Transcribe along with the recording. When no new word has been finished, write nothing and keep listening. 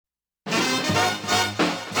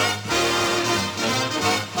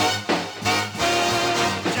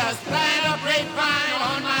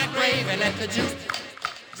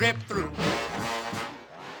drip through.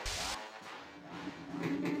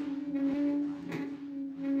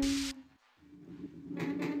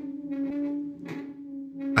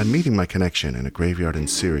 I'm meeting my connection in a graveyard in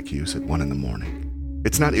Syracuse at 1 a.m.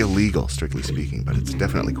 It's not illegal, strictly speaking, but it's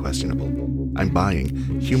definitely questionable. I'm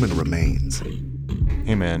buying human remains.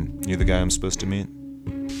 Hey man, you the guy I'm supposed to meet?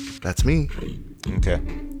 That's me. Okay,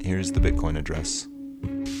 here's the Bitcoin address.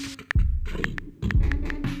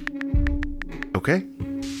 Okay.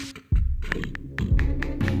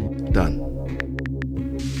 Done.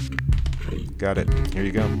 Got it. Here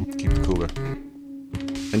you go. Keep the cooler.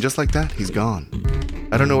 And just like that, he's gone.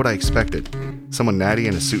 I don't know what I expected. Someone natty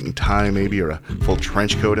in a suit and tie, maybe, or a full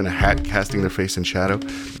trench coat and a hat casting their face in shadow.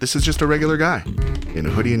 But this is just a regular guy, in a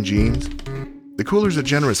hoodie and jeans. The cooler's a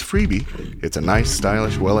generous freebie. It's a nice,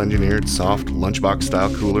 stylish, well-engineered, soft,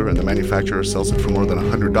 lunchbox-style cooler, and the manufacturer sells it for more than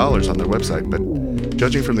 $100 on their website, but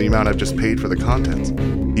judging from the amount I've just paid for the contents,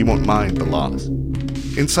 he won't mind the loss.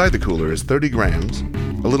 Inside the cooler is 30 grams,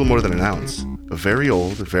 a little more than an ounce, of very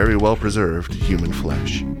old, very well-preserved human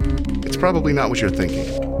flesh. It's probably not what you're thinking.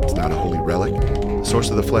 It's not a holy relic. The source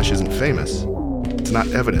of the flesh isn't famous. It's not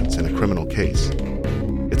evidence in a criminal case.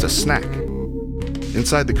 It's a snack.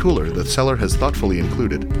 Inside the cooler, the seller has thoughtfully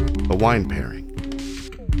included a wine pairing.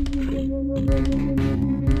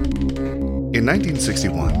 In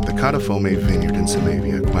 1961, the Catafome vineyard in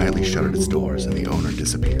Samavia quietly shuttered its doors and the owner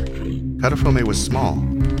disappeared. Catafome was small,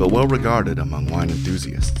 but well regarded among wine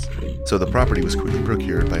enthusiasts, so the property was quickly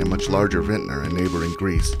procured by a much larger vintner in neighboring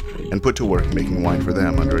Greece and put to work making wine for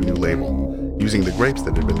them under a new label, using the grapes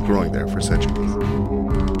that had been growing there for centuries.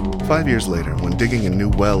 5 years later, when digging a new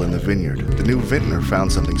well in the vineyard, the new vintner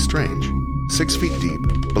found something strange. 6 feet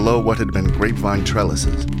deep, below what had been grapevine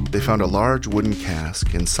trellises, they found a large wooden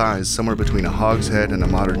cask in size somewhere between a hogshead and a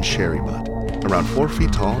modern sherry butt, around 4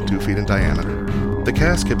 feet tall, 2 feet in diameter. The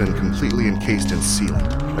cask had been completely encased in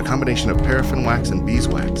sealant, a combination of paraffin wax and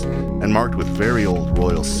beeswax, and marked with very old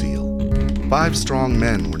royal seal. 5 strong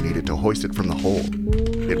men were needed to hoist it from the hole.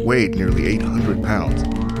 It weighed nearly 800 pounds,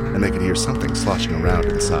 and they could hear something sloshing around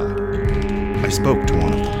inside. I spoke to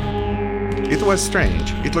one of them. It was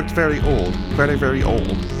strange. It looked very old, very, very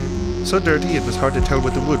old. So dirty it was hard to tell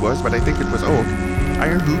what the wood was, but I think it was oak.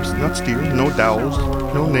 Iron hoops, not steel, no dowels,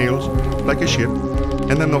 no nails, like a ship,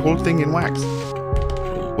 and then the whole thing in wax.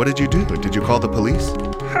 What did you do? Did you call the police?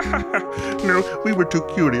 No, we were too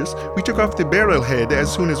curious. We took off the barrel head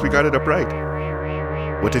as soon as we got it upright.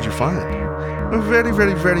 What did you find? Very,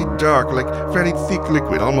 very, very dark, like very thick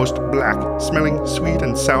liquid, almost black, smelling sweet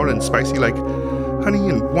and sour and spicy like honey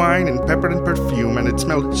and wine and pepper and perfume, and it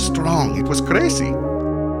smelled strong. It was crazy.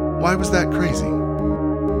 Why was that crazy?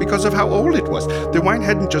 Because of how old it was. The wine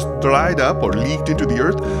hadn't just dried up or leaked into the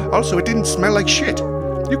earth. Also, it didn't smell like shit.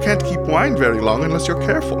 You can't keep wine very long unless you're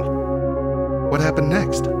careful. What happened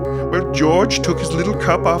next? Well, George took his little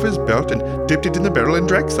cup off his belt and dipped it in the barrel and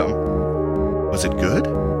drank some. Was it good?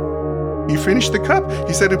 He finished the cup.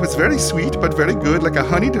 He said it was very sweet, but very good, like a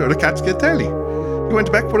honeyed or a cascatelli. He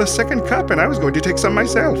went back for a second cup, and I was going to take some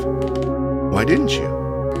myself. Why didn't you?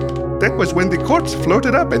 That was when the corpse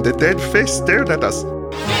floated up and the dead face stared at us.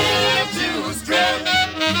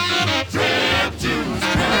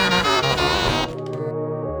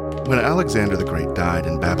 When Alexander the Great died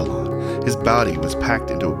in Babylon, his body was packed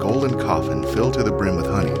into a golden coffin filled to the brim with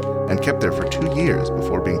honey and kept there for 2 years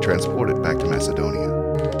before being transported back to Macedonia.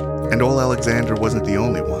 And old Alexander wasn't the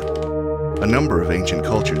only one. A number of ancient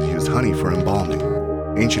cultures used honey for embalming.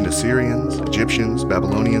 Ancient Assyrians, Egyptians,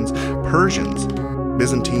 Babylonians, Persians,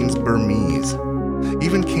 Byzantines, Burmese.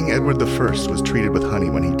 Even King Edward I was treated with honey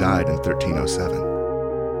when he died in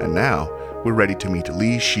 1307. And now, we're ready to meet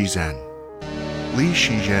Li Shizhen. Li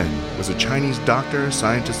Shizhen was a Chinese doctor,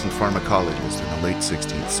 scientist, and pharmacologist in the late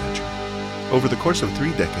 16th century. Over the course of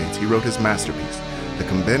 3 decades, he wrote his masterpiece, the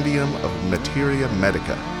Compendium of Materia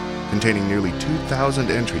Medica, containing nearly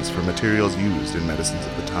 2,000 entries for materials used in medicines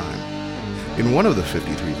of the time. In one of the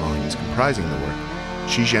 53 volumes comprising the work,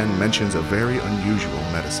 Shizhen mentions a very unusual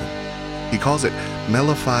medicine. He calls it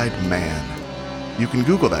mellified man. You can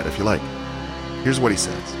Google that if you like. Here's what he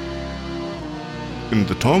says. In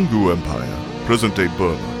the Tonggu Empire, present-day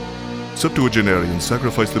Burma, septuagenarians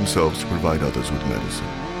sacrifice themselves to provide others with medicine.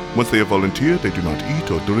 Once they have volunteered, they do not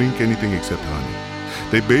eat or drink anything except honey.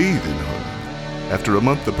 They bathe in honey. After a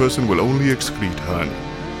month, the person will only excrete honey.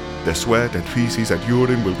 Their sweat and feces and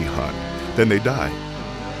urine will be honey. Then they die.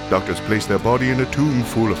 Doctors place their body in a tomb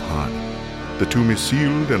full of honey. The tomb is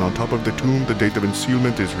sealed, and on top of the tomb, the date of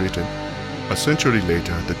ensealment is written. A century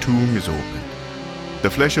later, the tomb is opened. The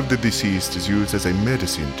flesh of the deceased is used as a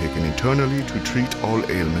medicine taken internally to treat all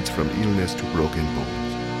ailments from illness to broken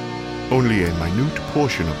bones. Only a minute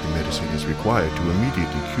portion of the medicine is required to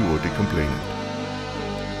immediately cure the complainant.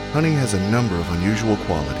 Honey has a number of unusual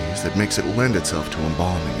qualities that makes it lend itself to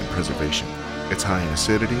embalming and preservation. It's high in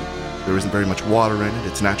acidity, there isn't very much water in it,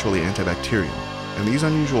 it's naturally antibacterial. And these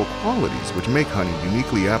unusual qualities, which make honey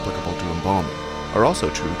uniquely applicable to embalming, are also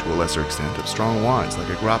true to a lesser extent of strong wines like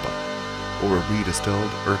a grappa, or a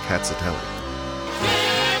redistilled Urquhart-Satelli.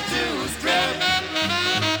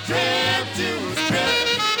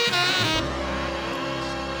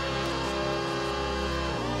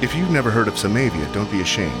 If you've never heard of Samavia, don't be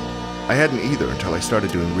ashamed. I hadn't either until I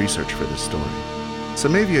started doing research for this story.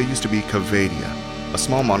 Samavia used to be Cavadia, a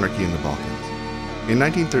small monarchy in the Balkans. In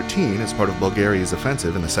 1913, as part of Bulgaria's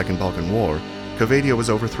offensive in the Second Balkan War, Cavadia was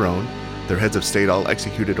overthrown, their heads of state all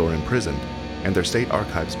executed or imprisoned, and their state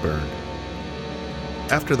archives burned.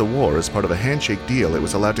 After the war, as part of a handshake deal, it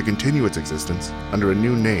was allowed to continue its existence under a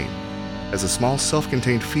new name, as a small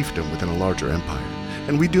self-contained fiefdom within a larger empire.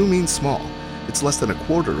 And we do mean small. It's less than a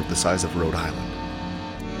quarter of the size of Rhode Island.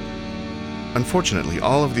 Unfortunately,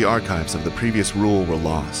 all of the archives of the previous rule were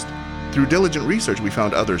lost. Through diligent research, we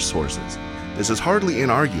found other sources. This is hardly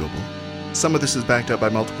inarguable. Some of this is backed up by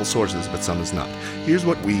multiple sources, but some is not. Here's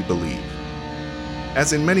what we believe.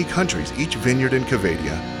 As in many countries, each vineyard in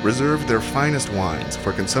Cavadia reserved their finest wines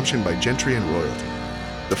for consumption by gentry and royalty.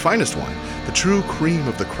 The finest wine, the true cream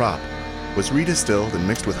of the crop, was redistilled and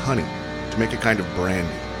mixed with honey to make a kind of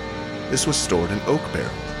brandy. This was stored in oak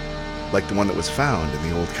barrels, like the one that was found in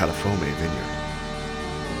the old Califome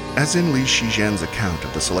vineyard. As in Li Shizhen's account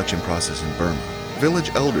of the selection process in Burma, village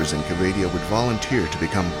elders in Cavadia would volunteer to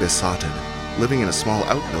become besotted, living in a small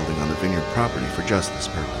outbuilding on the vineyard property for just this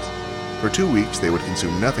purpose. For 2 weeks, they would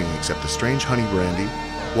consume nothing except the strange honey brandy,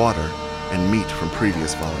 water, and meat from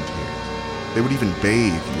previous volunteers. They would even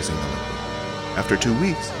bathe using the liquid. After 2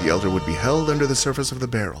 weeks, the elder would be held under the surface of the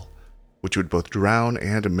barrel, which would both drown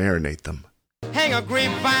and marinate them. Hang a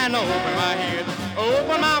grape vine over my head,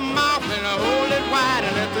 open my mouth and hold it wide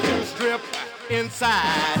and let the juice drip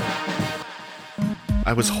inside.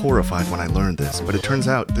 I was horrified when I learned this, but it turns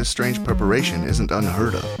out this strange preparation isn't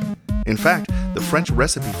unheard of. In fact, the French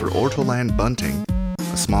recipe for ortolan bunting,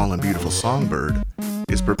 a small and beautiful songbird,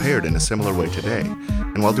 is prepared in a similar way today.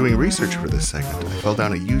 And while doing research for this segment, I fell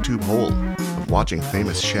down a YouTube hole of watching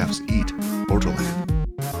famous chefs eat ortolan.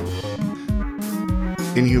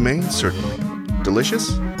 Inhumane, certainly.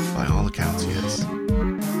 Delicious? By all accounts, yes.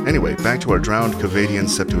 Anyway, back to our drowned Cavadian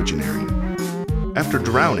septuagenarian. After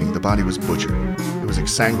drowning, the body was butchered. It was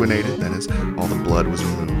exsanguinated, that is, all the blood was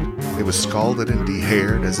removed. It was scalded and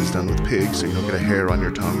dehaired, as is done with pigs, so you don't get a hair on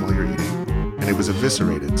your tongue while you're eating. And it was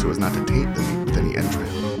eviscerated so as not to taint the meat with any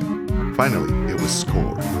entrail. Finally, it was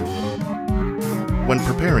scored. When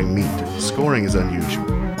preparing meat, scoring is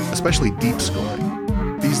unusual, especially deep scoring.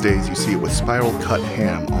 These days, you see it with spiral-cut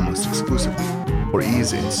ham almost exclusively, or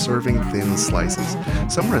ease in serving thin slices.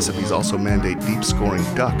 Some recipes also mandate deep scoring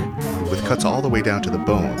duck, with cuts all the way down to the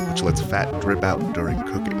bone, which lets fat drip out during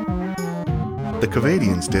cooking. The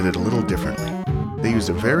Cavadians did it a little differently. They used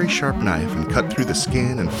a very sharp knife and cut through the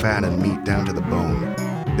skin and fat and meat down to the bone.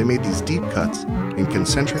 They made these deep cuts in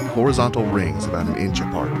concentric horizontal rings about 1 inch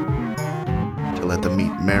apart, to let the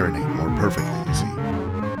meat marinate more perfectly, you see.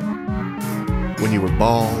 When you were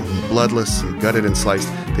bald and bloodless and gutted and sliced,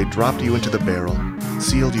 they dropped you into the barrel,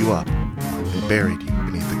 sealed you up, and buried you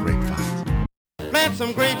beneath the grapevines. Plant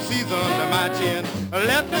some grape seeds under my chin.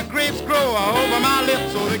 Let the grapes grow over my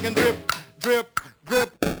lips so they can drip, drip,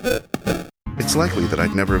 drip. It's likely that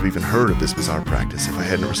I'd never have even heard of this bizarre practice if I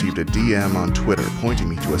hadn't received a DM on Twitter pointing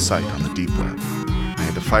me to a site on the deep web. I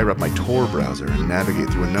had to fire up my Tor browser and navigate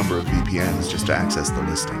through a number of VPNs just to access the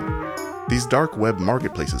listing. These dark web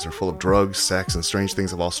marketplaces are full of drugs, sex, and strange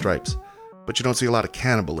things of all stripes, but you don't see a lot of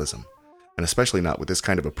cannibalism, and especially not with this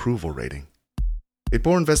kind of approval rating. It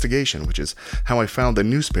bore investigation, which is how I found the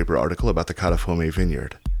newspaper article about the Califome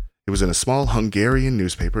vineyard. It was in a small Hungarian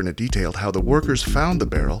newspaper, and it detailed how the workers found the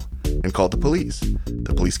barrel and called the police.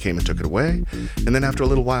 The police came and took it away, and then after a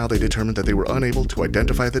little while they determined that they were unable to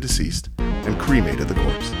identify the deceased and cremated the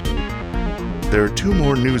corpse. There are 2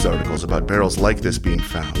 more news articles about barrels like this being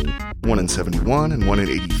found, one in 71 and one in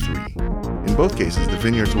 83. In both cases, the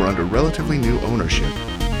vineyards were under relatively new ownership,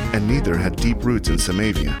 and neither had deep roots in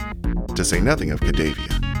Samavia, to say nothing of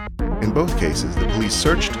Cadavia. In both cases, the police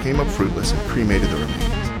searched, came up fruitless, and cremated the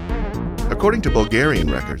remains. According to Bulgarian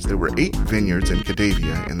records, there were 8 vineyards in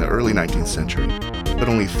Cadavia in the early 19th century, but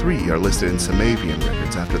only 3 are listed in Samavian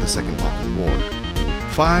records after the Second Balkan War.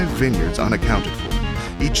 5 vineyards unaccounted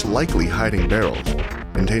for, each likely hiding barrels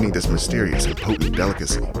containing this mysterious and potent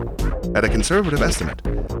delicacy. At a conservative estimate,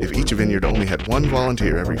 if each vineyard only had one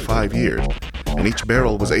volunteer every 5 years, and each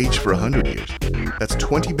barrel was aged for 100 years, that's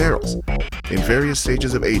 20 barrels in various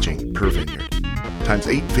stages of aging per vineyard. Times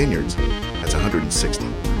 8 vineyards, that's 160.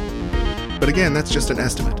 But again, that's just an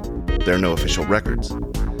estimate. There are no official records.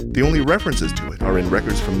 The only references to it are in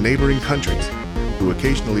records from neighboring countries, who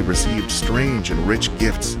occasionally received strange and rich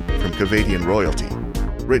gifts from Cavadian royalty,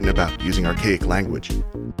 written about using archaic language,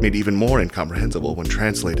 made even more incomprehensible when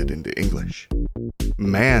translated into English.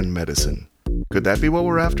 Man medicine. Could that be what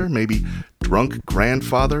we're after? Maybe drunk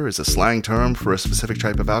grandfather is a slang term for a specific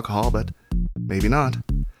type of alcohol, but maybe not.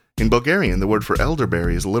 In Bulgarian, the word for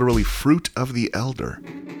elderberry is literally fruit of the elder,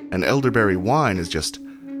 and elderberry wine is just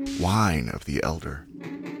wine of the elder.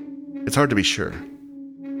 It's hard to be sure.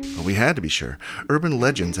 But we had to be sure. Urban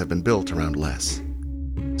legends have been built around less.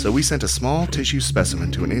 So we sent a small tissue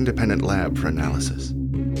specimen to an independent lab for analysis.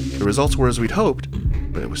 The results were as we'd hoped,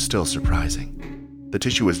 but it was still surprising. The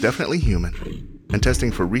tissue was definitely human, and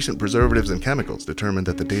testing for recent preservatives and chemicals determined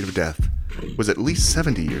that the date of death was at least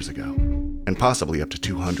 70 years ago, and possibly up to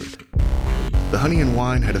 200. The honey and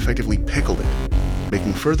wine had effectively pickled it,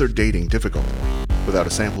 making further dating difficult, without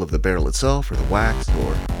a sample of the barrel itself or the wax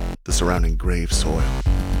or the surrounding grave soil.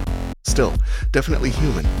 Still, definitely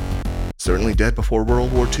human, certainly dead before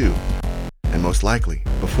World War II, and most likely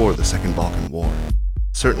before the Second Balkan War.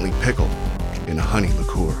 Certainly pickled in a honey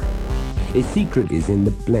liqueur. A secret is in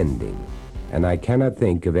the blending, and I cannot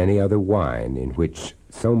think of any other wine in which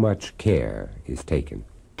so much care is taken.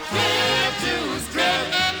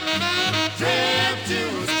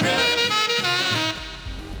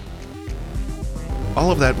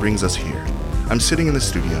 All of that brings us here. I'm sitting in the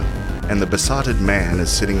studio, and the Besotted Man is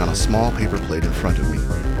sitting on a small paper plate in front of me,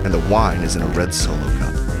 and the wine is in a red solo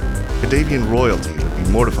cup. Cadavian royalty would be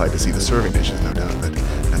mortified to see the serving dishes, no doubt, but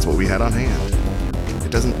that's what we had on hand.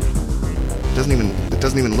 It doesn't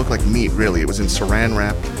even look like meat, really. It was in saran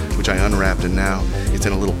wrap, which I unwrapped, and now it's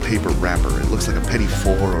in a little paper wrapper. It looks like a petit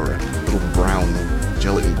four or a little brown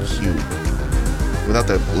gelatin cube. Without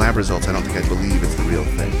the lab results, I don't think I'd believe it's the real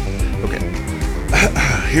thing. Okay,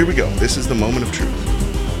 here we go. This is the moment of truth.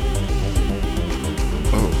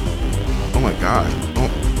 Oh my God. Oh,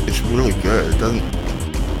 it's really good. It doesn't.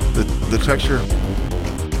 The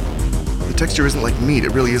texture isn't like meat.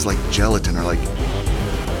 It really is like gelatin or like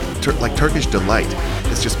Turkish delight.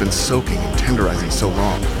 It's just been soaking and tenderizing so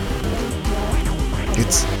long.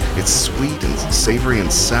 It's sweet and savory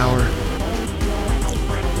and sour.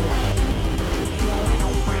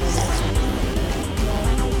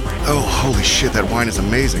 Oh, holy shit, that wine is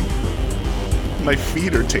amazing. My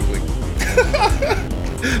feet are tingling.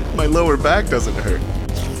 My lower back doesn't hurt.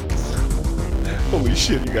 Holy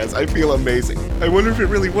shit, you guys, I feel amazing. I wonder if it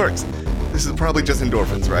really works. This is probably just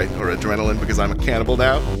endorphins, right? Or adrenaline, because I'm a cannibal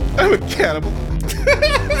now. I'm a cannibal.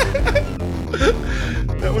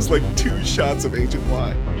 That was like 2 shots of ancient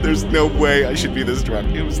wine. There's no way I should be this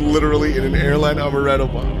drunk. It was literally in an airline amaretto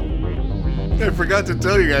bottle. I forgot to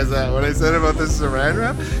tell you guys that when I said about this saran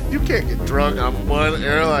wrap. You can't get drunk off one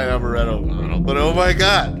airline amaretto bottle, but oh my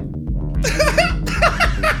God.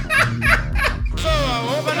 So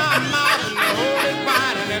I open up my mouth and hold it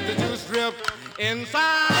wide and let the juice drip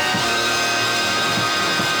inside.